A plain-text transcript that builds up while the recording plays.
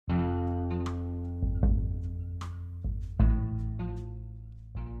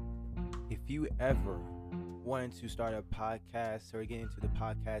you ever wanted to start a podcast or get into the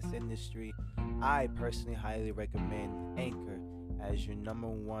podcast industry, I personally highly recommend Anchor as your number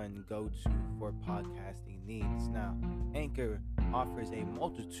one go to for podcasting needs. Now, Anchor offers a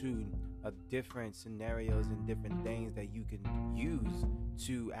multitude of different scenarios and different things that you can use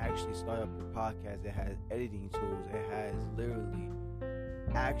to actually start up your podcast. It has editing tools, it has literally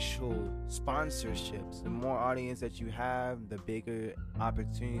actual sponsorships. The more audience that you have, the bigger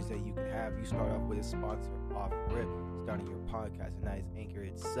opportunities that you can have. You start off with a sponsor off rip starting your podcast, and that is Anchor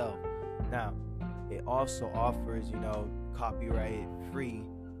itself. Now, it also offers, copyright free,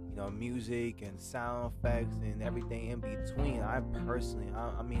 music and sound effects and everything in between. I personally,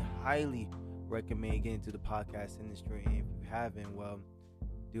 highly recommend getting into the podcast industry. And if you haven't, well,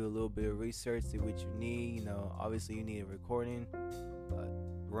 do a little bit of research, see what you need. Obviously you need a recording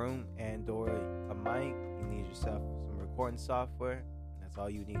room and or a mic. You need yourself some recording software, and that's all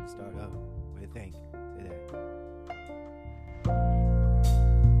you need to start up with Anchor today.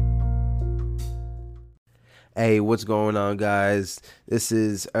 Hey, what's going on, guys? This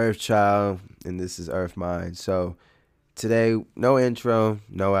is Earthchild and this is Earth Mind. So today, no intro,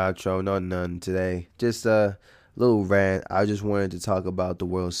 no outro, no none today. Just a little rant. I just wanted to talk about the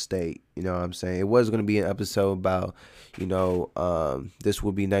world state. You know what I'm saying? It was going to be an episode about, this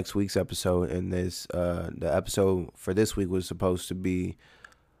will be next week's episode. And the episode for this week was supposed to be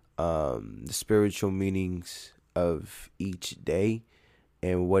the spiritual meanings of each day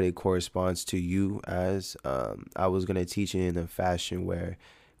and what it corresponds to you as. I was going to teach it in a fashion where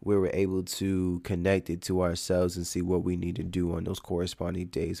we were able to connect it to ourselves and see what we need to do on those corresponding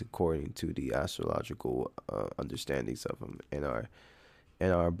days according to the astrological understandings of them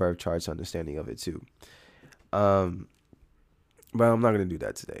and our birth charts understanding of it too. But I'm not going to do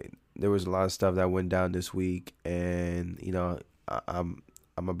that today. There was a lot of stuff that went down this week, and I'm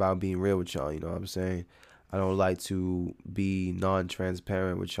about being real with y'all. You know what I'm saying? I don't like to be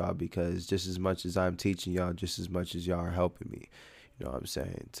non-transparent with y'all, because just as much as I'm teaching y'all, just as much as y'all are helping me. You know what I'm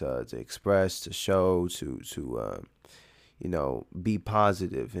saying? To express, to show, to be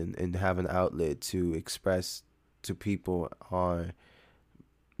positive and have an outlet to express to people on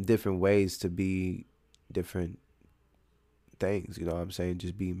different ways to be different things. You know what I'm saying?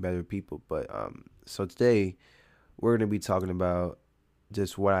 Just being better people. But so today we're gonna be talking about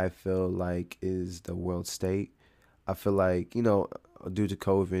just what I feel like is the world state. I feel like, due to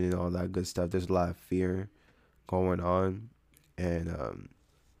COVID and all that good stuff, there's a lot of fear going on. And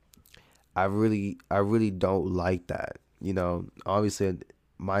I really don't like that. Obviously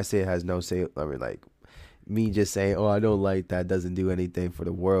my say has no say. I mean, like, me just saying, oh, I don't like that doesn't do anything for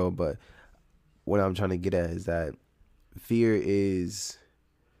the world. But what I'm trying to get at is that fear it's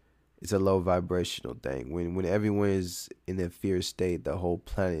a low vibrational thing. When everyone is in a fear state, the whole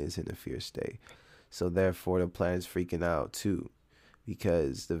planet is in a fear state. So therefore the planet's freaking out too,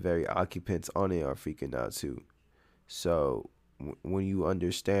 because the very occupants on it are freaking out too. So when you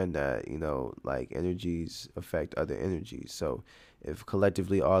understand that, like, energies affect other energies. So if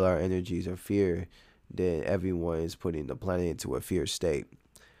collectively all our energies are fear, then everyone is putting the planet into a fear state,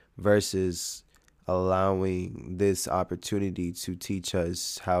 versus allowing this opportunity to teach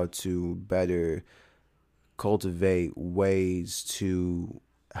us how to better cultivate ways to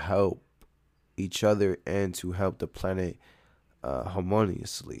help each other and to help the planet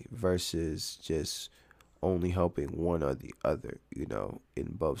harmoniously, versus just only helping one or the other, in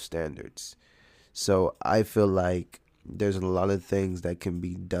both standards. So I feel like there's a lot of things that can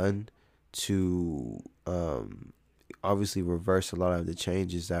be done to obviously reverse a lot of the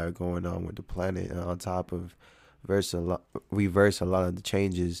changes that are going on with the planet, and on top of reverse a lot of the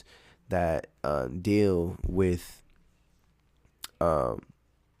changes that deal with us.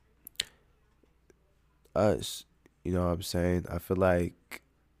 You know what I'm saying? I feel like,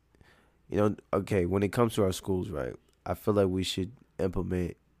 okay, when it comes to our schools, right, I feel like we should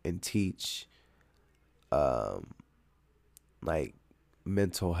implement and teach like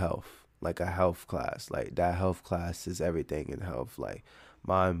mental health, like a health class. Like, that health class is everything in health, like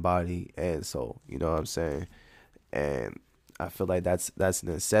mind, body, and soul. You know what I'm saying? And I feel like that's a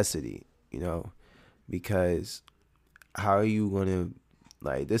necessity, because how are you gonna,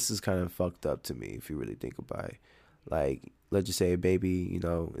 like, this is kind of fucked up to me if you really think about it. Like, let's just say a baby,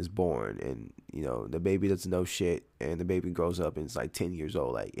 is born, and, the baby doesn't know shit, and the baby grows up and it's like 10 years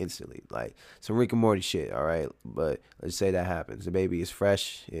old, like, instantly, like some Rick and Morty shit, all right? But let's say that happens. The baby is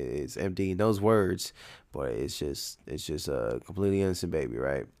fresh, it's empty, knows words, but it's just a completely innocent baby,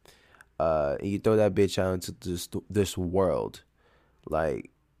 right? And you throw that bitch out into this world.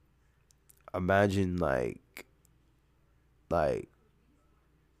 Like, imagine, like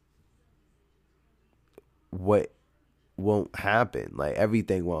what won't happen. Like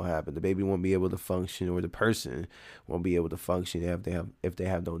everything won't happen. The baby won't be able to function, or the person won't be able to function if they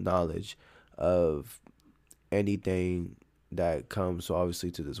have no knowledge of anything that comes, so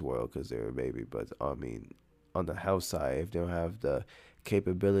obviously, to this world, because they're a baby. But I mean, on the health side, if they don't have the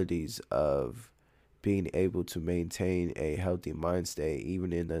capabilities of being able to maintain a healthy mind state,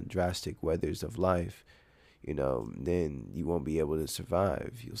 even in the drastic weathers of life, then you won't be able to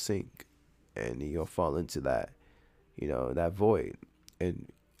survive. You'll sink, and you'll fall into that void.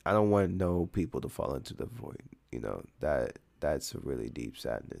 And I don't want no people to fall into the void. That's a really deep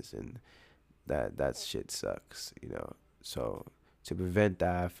sadness, and that shit sucks. So to prevent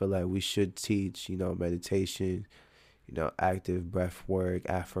that, I feel like we should teach, meditation, active breath work,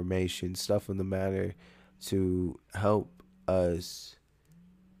 affirmation, stuff in the matter to help us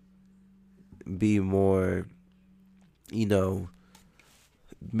be more, you know,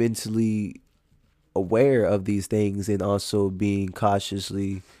 mentally aware of these things, and also being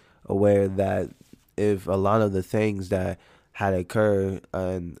cautiously aware that if a lot of the things that had occurred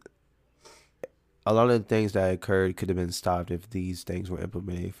and a lot of the things that occurred could have been stopped if these things were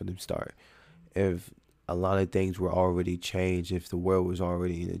implemented from the start. If a lot of things were already changed, if the world was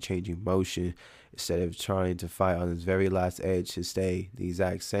already in a changing motion, instead of trying to fight on its very last edge to stay the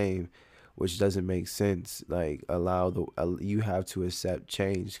exact same, which doesn't make sense. Like, you have to accept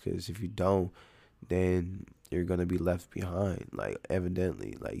change, because if you don't, then you're gonna be left behind. Like,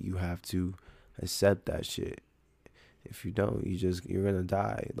 evidently, like, you have to accept that shit. If you don't, you're gonna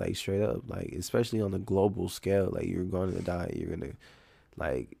die, like, straight up. Like, especially on a global scale, like, you're gonna die. You're gonna,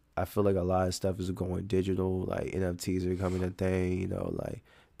 like, I feel like a lot of stuff is going digital. Like, NFTs are becoming a thing. Like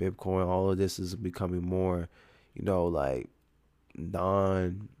Bitcoin. All of this is becoming more, like,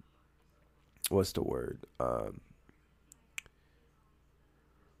 non. What's the word?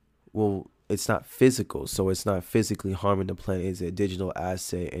 Well, it's not physical, so it's not physically harming the planet. It's a digital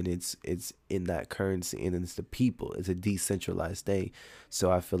asset, and it's in that currency, and it's the people. It's a decentralized thing.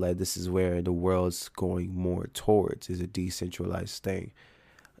 So I feel like this is where the world's going more towards, is a decentralized thing,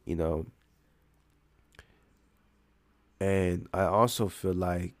 you know. And I also feel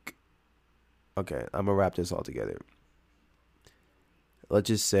like, okay, I'm gonna wrap this all together. Let's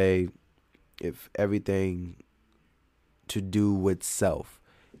just say, if everything to do with self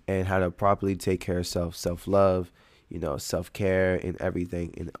and how to properly take care of self love, self care, and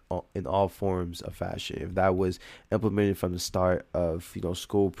everything in all forms of fashion. If that was implemented from the start of,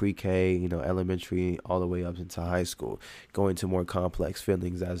 school, pre-K, elementary, all the way up into high school, going to more complex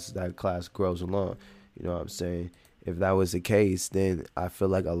feelings as that class grows along. You know what I'm saying? If that was the case, then I feel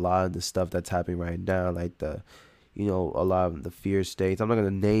like a lot of the stuff that's happening right now, like a lot of the fear states. I'm not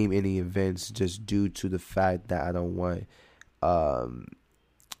gonna name any events just due to the fact that I don't want um,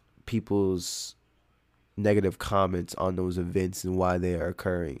 people's negative comments on those events and why they are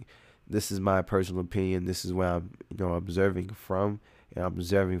occurring. This is my personal opinion. This is where I'm, observing from, and I'm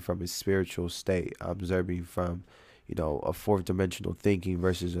observing from a spiritual state. I'm observing from, a fourth dimensional thinking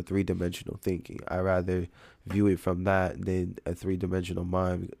versus a three-dimensional thinking. I rather view it from that than a three-dimensional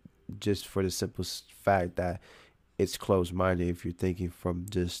mind, just for the simple fact that it's closed-minded if you're thinking from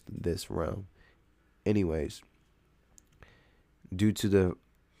just this realm. Anyways, due to the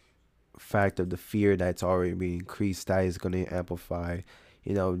fact of the fear that's already being increased, that is going to amplify,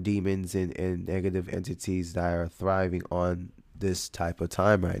 demons and negative entities that are thriving on this type of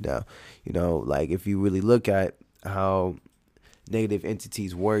time right now. Like, if you really look at how negative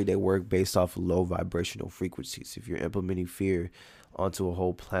entities work, they work based off of low vibrational frequencies. If you're implementing fear onto a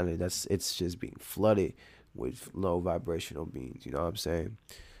whole planet, it's just being flooded with low vibrational beings. You know what I'm saying?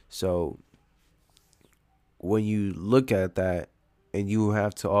 So when you look at that, and you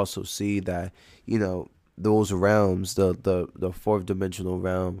have to also see that, those realms, the fourth dimensional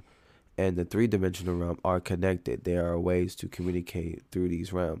realm and the three-dimensional realm, are connected. There are ways to communicate through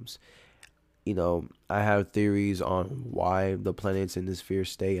these realms. I have theories on why the planet's in this fear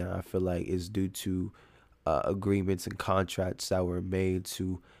state, and I feel like it's due to agreements and contracts that were made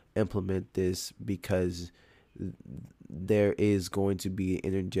to implement this, because there is going to be an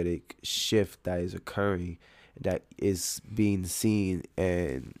energetic shift that is occurring, that is being seen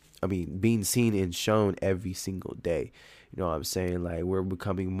and shown every single day. You know what I'm saying? Like, we're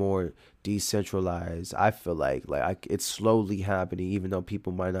becoming more decentralized. I feel like it's slowly happening, even though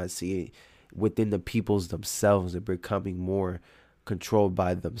people might not see it within the peoples themselves. They're becoming more controlled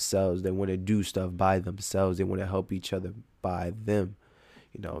by themselves. They want to do stuff by themselves. They want to help each other by them,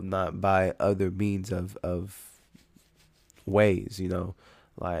 not by other means of ways,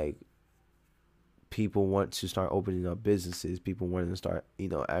 like, people want to start opening up businesses. People want to start,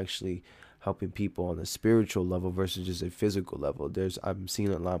 actually helping people on a spiritual level versus just a physical level. I'm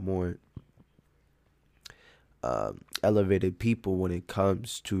seeing a lot more elevated people when it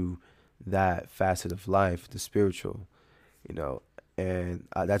comes to that facet of life, the spiritual, you know, and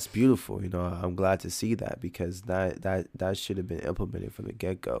that's beautiful. I'm glad to see that, because that should have been implemented from the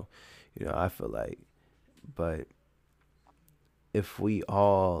get go. I feel like, but if we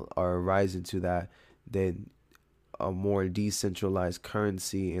all are rising to that, then a more decentralized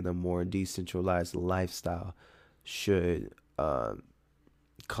currency and a more decentralized lifestyle should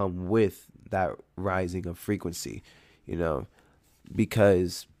come with that rising of frequency, you know,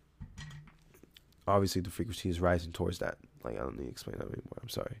 because obviously the frequency is rising towards that. Like, I don't need to explain that anymore. I'm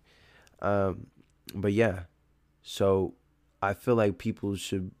sorry. But yeah, so I feel like people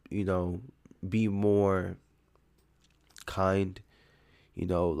should, be more kind.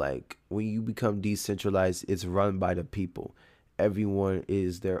 Like, when you become decentralized, it's run by the people. Everyone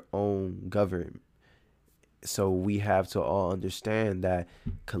is their own government. So we have to all understand that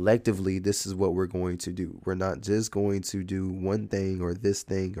collectively, this is what we're going to do. We're not just going to do one thing or this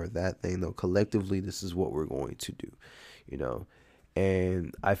thing or that thing. No, collectively, this is what we're going to do,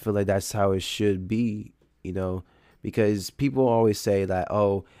 and I feel like that's how it should be, because people always say that,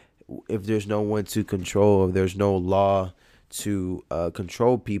 oh, if there's no one to control, if there's no law to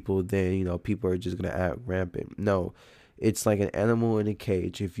control people, then, people are just going to act rampant. No, it's like an animal in a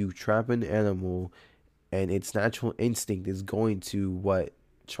cage. If you trap an animal, and its natural instinct is going to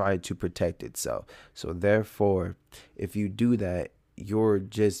try to protect itself. So therefore, if you do that, you're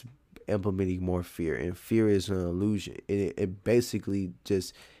just implementing more fear, and fear is an illusion. It basically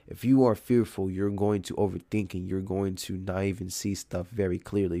just, if you are fearful, you're going to overthink, and you're going to not even see stuff very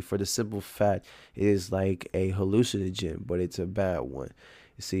clearly, for the simple fact it is like a hallucinogen, but it's a bad one.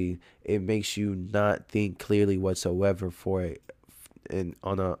 You see, it makes you not think clearly whatsoever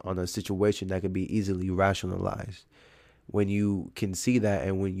on a situation that can be easily rationalized. When you can see that,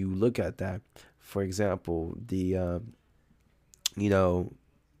 and when you look at that, for example, the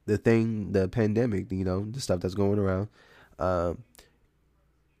pandemic, the stuff that's going around,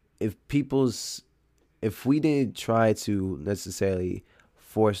 if we didn't try to necessarily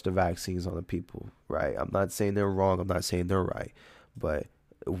force the vaccines on the people, right? I'm not saying they're wrong, I'm not saying they're right, but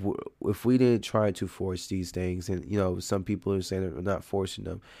if we didn't try to force these things, and some people are saying that we're not forcing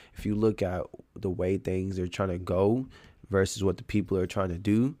them, if you look at the way things are trying to go versus what the people are trying to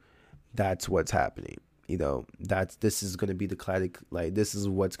do, that's what's happening. This is going to be the classic, like, this is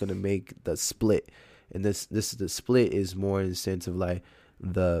what's going to make the split. And the split is more in the sense of, like,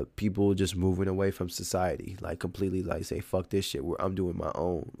 the people just moving away from society, like, completely, like, say, fuck this shit, where I'm doing my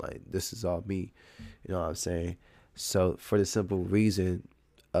own, like, this is all me. You know what I'm saying? So for the simple reason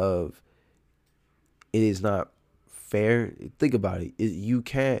of, it is not fair. Think about it. You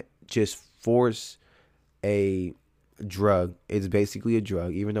can't just force a drug. It's basically a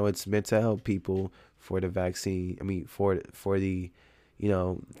drug, even though it's meant to help people for the vaccine. I mean, for the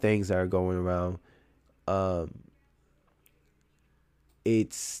things that are going around.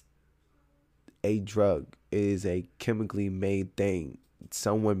 It's a drug. It is a chemically made thing.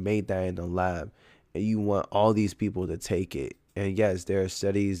 Someone made that in the lab, and you want all these people to take it. And yes, there are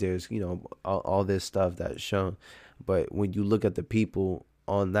studies, there's, all this stuff that's shown. But when you look at the people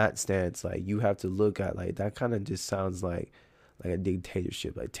on that stance, like, you have to look at, like, that kind of just sounds like a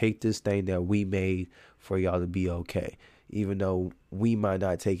dictatorship. Like, take this thing that we made for y'all to be okay, even though we might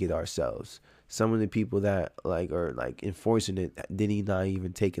not take it ourselves. Some of the people that, like, are, like, enforcing it didn't not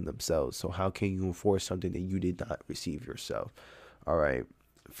even take it themselves. So how can you enforce something that you did not receive yourself? All right.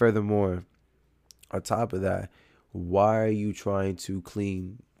 Furthermore, on top of that, why are you trying to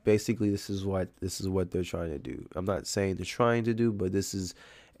clean? Basically, this is what they're trying to do. I'm not saying they're trying to do, but this is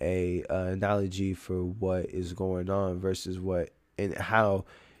a analogy for what is going on versus what and how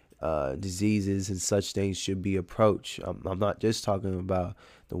diseases and such things should be approached. I'm not just talking about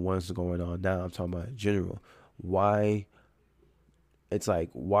the ones going on now. I'm talking about in general. Why? It's like,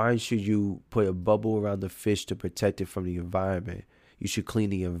 why should you put a bubble around the fish to protect it from the environment? You should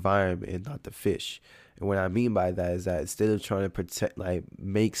clean the environment and not the fish. And what I mean by that is that instead of trying to protect, like,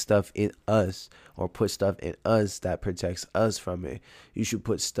 make stuff in us or put stuff in us that protects us from it, you should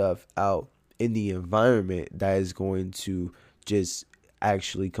put stuff out in the environment that is going to just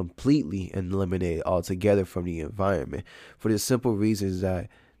actually completely eliminate it altogether from the environment. For the simple reasons that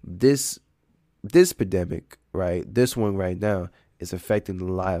this pandemic, right, this one right now, is affecting the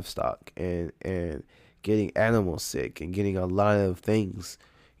livestock and getting animals sick and getting a lot of things,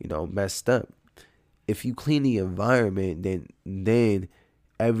 messed up. If you clean the environment, then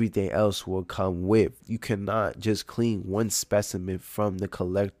everything else will come with. You cannot just clean one specimen from the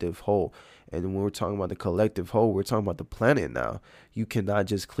collective whole. And when we're talking about the collective whole, we're talking about the planet now. You cannot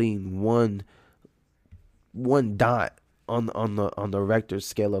just clean one dot on the Richter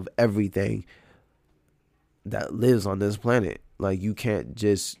scale of everything that lives on this planet. Like, you can't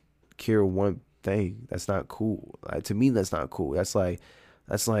just cure one thing. That's not cool. Like, to me, that's not cool. That's like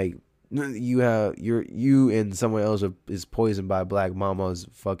you and someone else is poisoned by black mama's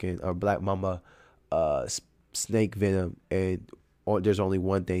fucking or black mama snake venom, and or there's only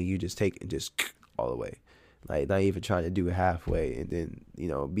one thing you just take and just all the way, like not even trying to do it halfway, and then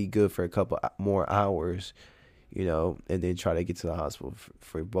be good for a couple more hours, and then try to get to the hospital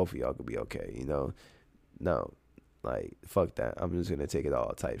for both of y'all could be okay. No, like, fuck that. I'm just gonna take it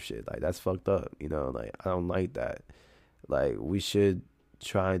all type shit. Like, that's fucked up. Like, I don't like that. Like, we should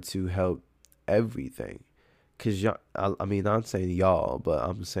try to help everything, cause y'all. I mean, I'm saying y'all, but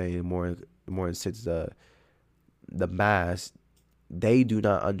I'm saying more since the mass, they do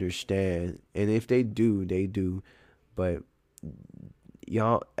not understand, and if they do, they do, but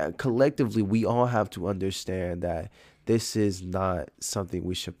y'all collectively, we all have to understand that this is not something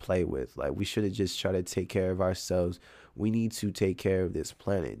we should play with. Like, we shouldn't just try to take care of ourselves. We need to take care of this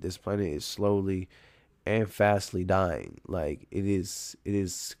planet. This planet is slowly and fastly dying. Like, it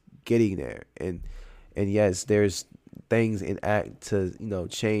is getting there, and yes, there's things in act to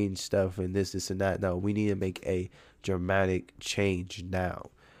change stuff and this and that. No, we need to make a dramatic change now.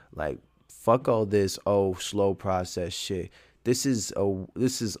 Like, fuck all this slow process shit. This is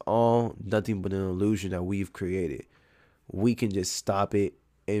all nothing but an illusion that we've created. We can just stop it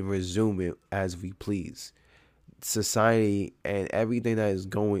and resume it as we please. Society and everything that is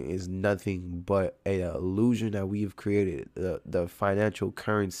going is nothing but an illusion that we've created. The financial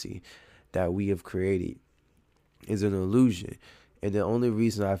currency that we have created is an illusion. And the only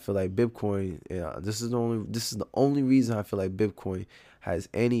reason I feel like Bitcoin, this is the only reason I feel like Bitcoin has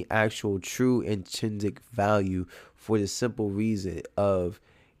any actual true intrinsic value, for the simple reason of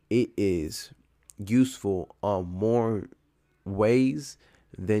it is useful on more ways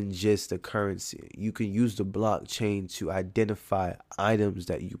than just the currency. You can use the blockchain to identify items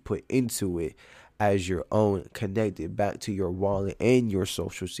that you put into it as your own, connected back to your wallet and your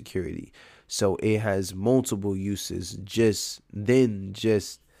social security. So it has multiple uses just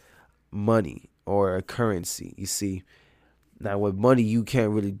money or a currency. You see, now with money, you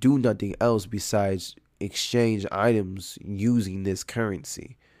can't really do nothing else besides exchange items using this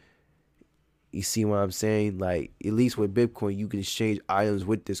currency. You see what I'm saying? Like, at least with Bitcoin, you can exchange items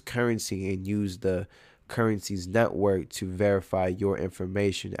with this currency and use the currency's network to verify your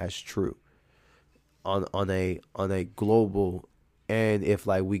information as true on a global, and if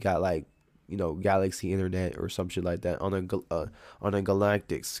like we got like galaxy internet or some shit like that on a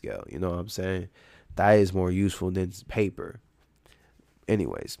galactic scale. You know what I'm saying? That is more useful than paper.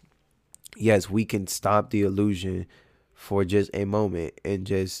 Anyways, yes, we can stop the illusion for just a moment and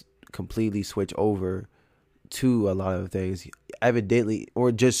just completely switch over to a lot of things, evidently,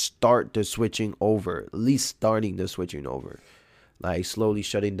 or just start the switching over, at least starting the switching over, like slowly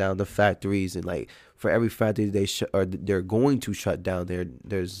shutting down the factories. And like, for every factory they're going to shut down,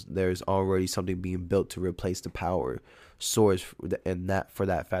 there's already something being built to replace the power source, and that for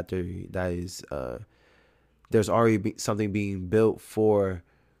that factory, that is there's already something being built for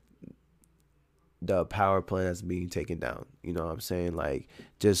the power plant that's being taken down. You know what I'm saying? Like,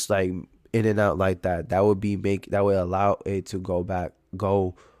 just like in and out like that. That would allow it to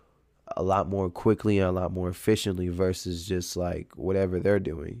go a lot more quickly and a lot more efficiently versus just like whatever they're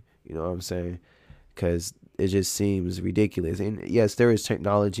doing. You know what I'm saying? Because it just seems ridiculous. And yes, there is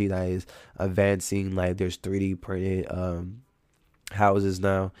technology that is advancing. Like, there's 3D printed houses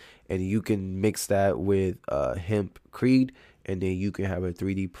now, and you can mix that with hempcrete, and then you can have a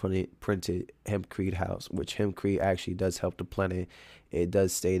 3D printed hempcrete house, which hempcrete actually does help the planet. It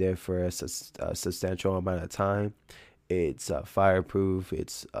does stay there for a substantial amount of time. It's fireproof.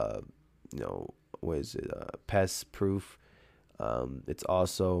 It's pest proof. It's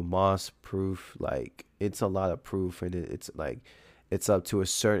also moss proof. Like, it's a lot of proof, and it's like it's up to a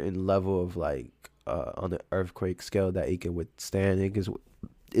certain level of like on the earthquake scale that it can withstand.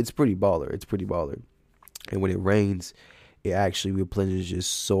 It's pretty baller. It's pretty baller. And when it rains, it actually replenishes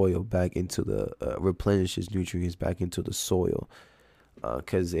soil back into replenishes nutrients back into the soil,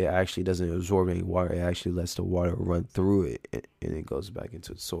 because it actually doesn't absorb any water. It actually lets the water run through it, and it goes back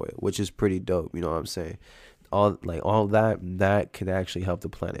into the soil, which is pretty dope. You know what I'm saying? All that can actually help the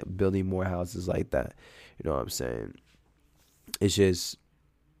planet. Building more houses like that. You know what I'm saying? It's just,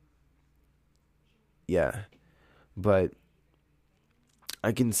 yeah. But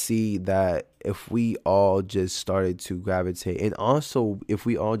I can see that if we all just started to gravitate, and also if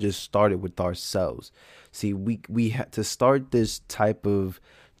we all just started with ourselves. See, we had to start this type of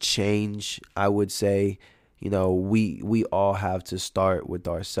change. I would say, we all have to start with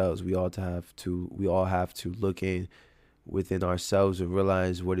ourselves. We all have to look in within ourselves and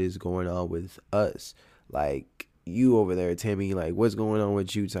realize what is going on with us. Like you over there, Timmy, like what's going on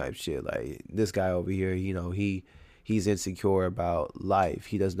with you type shit. Like this guy over here, he's insecure about life.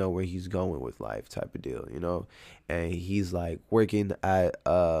 He doesn't know where he's going with life type of deal. And he's like working at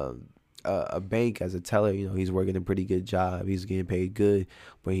a bank as a teller. He's working a pretty good job. He's getting paid good,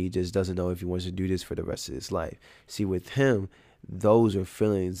 but he just doesn't know if he wants to do this for the rest of his life. See, with him, those are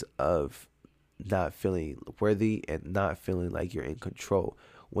feelings of not feeling worthy and not feeling like you're in control.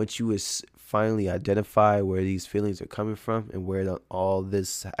 Once you finally identify where these feelings are coming from and where all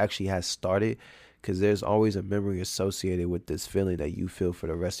this actually has started, because there's always a memory associated with this feeling that you feel for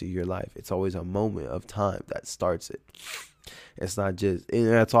the rest of your life. It's always a moment of time that starts it. It's not just, and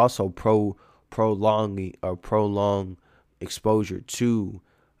that's also prolonged exposure to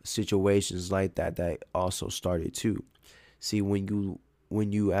situations like that also started too. See, when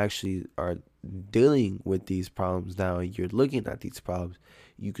you actually are dealing with these problems now and you're looking at these problems,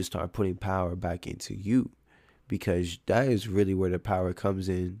 you can start putting power back into you, because that is really where the power comes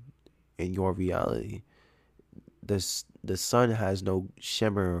in your reality. The sun has no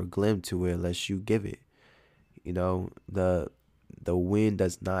shimmer or glim to it unless you give it. The wind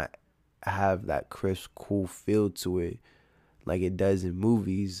does not have that crisp, cool feel to it like it does in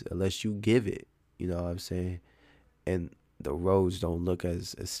movies unless you give it. You know what I'm saying? And the roads don't look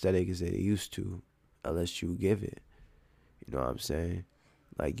as aesthetic as they used to unless you give it. You know what I'm saying?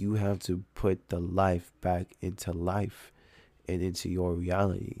 Like you have to put the life back into life and into your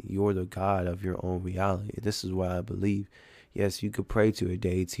reality. You're the God of your own reality. And this is why I believe, yes, you could pray to a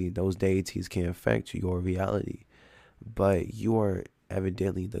deity, and those deities can affect your reality. But you are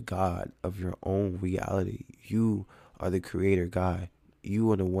evidently the God of your own reality. You are the creator God.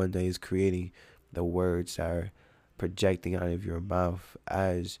 You are the one that is creating the words that are projecting out of your mouth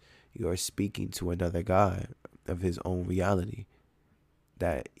as you are speaking to another God of his own reality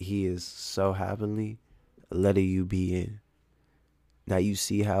that he is so happily letting you be in. Now you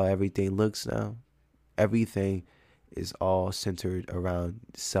see how everything looks now? Everything is all centered around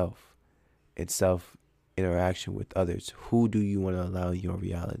self and self interaction with others. Who do you want to allow in your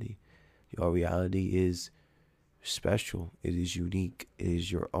reality? Your reality is special. It is unique. It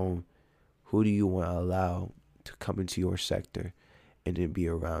is your own. Who do you want to allow to come into your sector and then be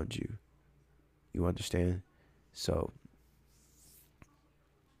around you? You understand? So,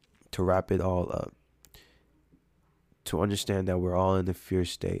 to wrap it all up, to understand that we're all in the fear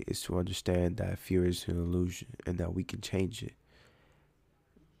state is to understand that fear is an illusion and that we can change it.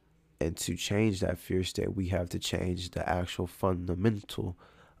 And to change that fear state, we have to change the actual fundamental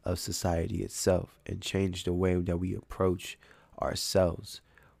of society itself and change the way that we approach ourselves.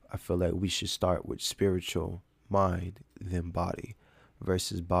 I feel like we should start with spiritual, mind, then body,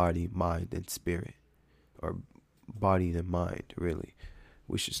 versus body, mind, and spirit, or body and mind, really.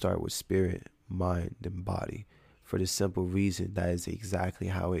 We should start with spirit, mind, and body, for the simple reason that is exactly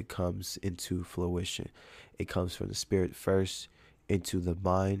how it comes into fruition. It comes from the spirit first into the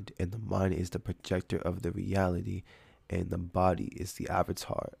mind, and the mind is the projector of the reality, and the body is the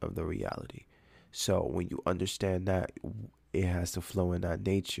avatar of the reality. So when you understand that, it has to flow in that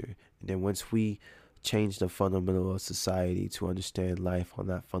nature. And then once we change the fundamental of society to understand life on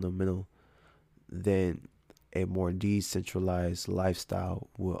that fundamental, then a more decentralized lifestyle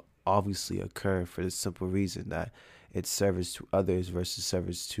will obviously occur, for the simple reason that it's service to others versus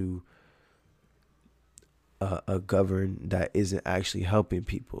service to a govern that isn't actually helping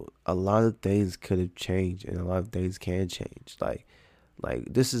people. A lot of things could have changed, and a lot of things can change. Like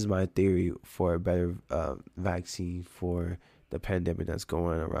this is my theory for a better vaccine for the pandemic that's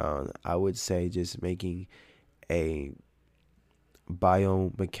going around. I would say just making a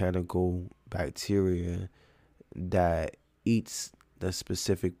biomechanical bacteria that eats the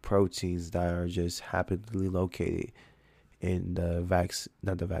specific proteins that are just happily located in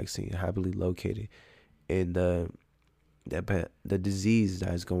not the vaccine, happily located in the disease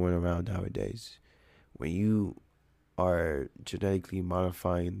that is going around nowadays. When you are genetically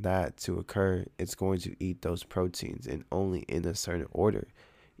modifying that to occur, it's going to eat those proteins, and only in a certain order.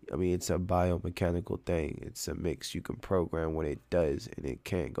 I mean, it's a biomechanical thing. It's a mix. You can program what it does, and it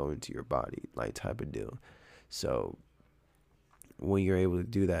can't go into your body, like type of deal. So when you're able to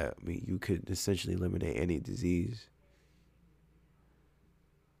do that, I mean, you could essentially eliminate any disease.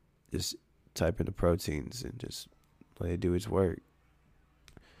 Just type in the proteins and just let it do its work.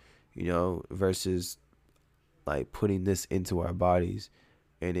 versus like putting this into our bodies,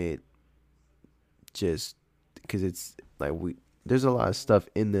 and it just because it's like there's a lot of stuff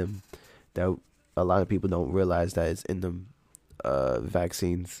in them that a lot of people don't realize that it's in them.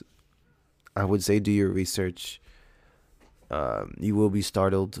 Vaccines. I would say do your research. You will be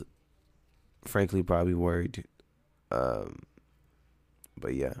startled, frankly, probably worried. Um,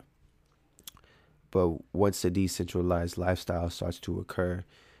 but yeah. But once the decentralized lifestyle starts to occur,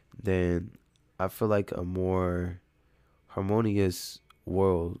 then I feel like a more harmonious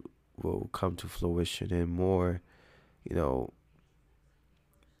world will come to fruition, and more, you know,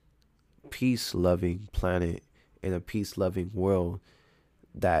 peace loving planet and a peace loving world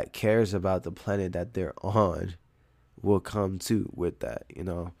that cares about the planet that they're on will come too with that.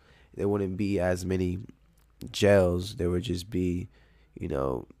 There wouldn't be as many jails. There would just be, you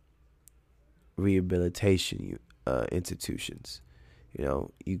know, rehabilitation institutions.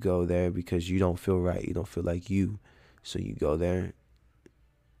 You go there because you don't feel right. You don't feel like you, so you go there,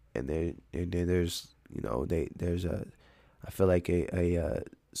 and then there's there's a I feel like a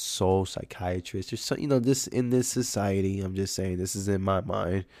soul psychiatrist or so. This in this society. I'm just saying this is in my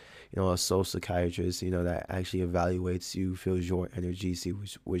mind. A soul psychiatrist. That actually evaluates you, feels your energy, see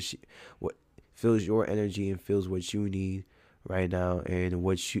what feels your energy and feels what you need right now,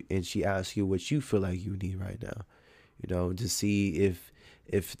 and she asks you what you feel like you need right now. To see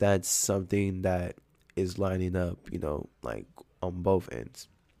if that's something that is lining up. Like on both ends.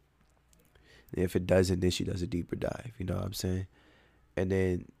 And if it doesn't, then she does a deeper dive. You know what I'm saying? And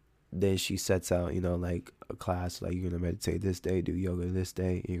then she sets out, like a class, like you're gonna meditate this day, do yoga this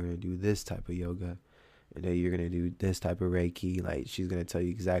day, and you're gonna do this type of yoga, and then you're gonna do this type of Reiki. Like she's gonna tell you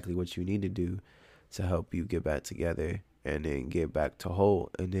exactly what you need to do to help you get back together and then get back to whole.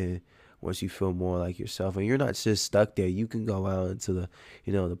 And then once you feel more like yourself, and you're not just stuck there, you can go out into the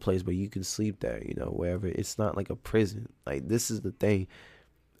the place, but you can sleep there, wherever. It's not like a prison. Like, this is the thing.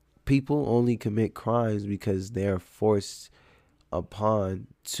 People only commit crimes because they're forced upon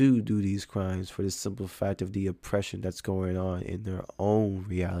to do these crimes for the simple fact of the oppression that's going on in their own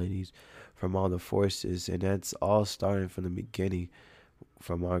realities from all the forces. And that's all starting from the beginning,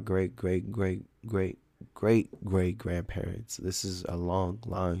 from our great great great great great great grandparents. This is a long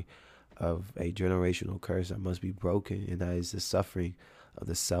line of a generational curse that must be broken, and that is the suffering of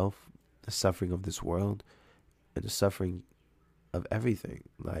the self, the suffering of this world, and the suffering of everything.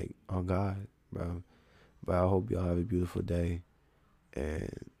 Like, on God, bro. But I hope y'all have a beautiful day, and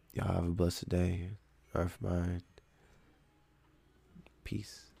y'all have a blessed day. Earth Mind.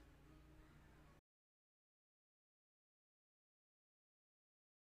 Peace.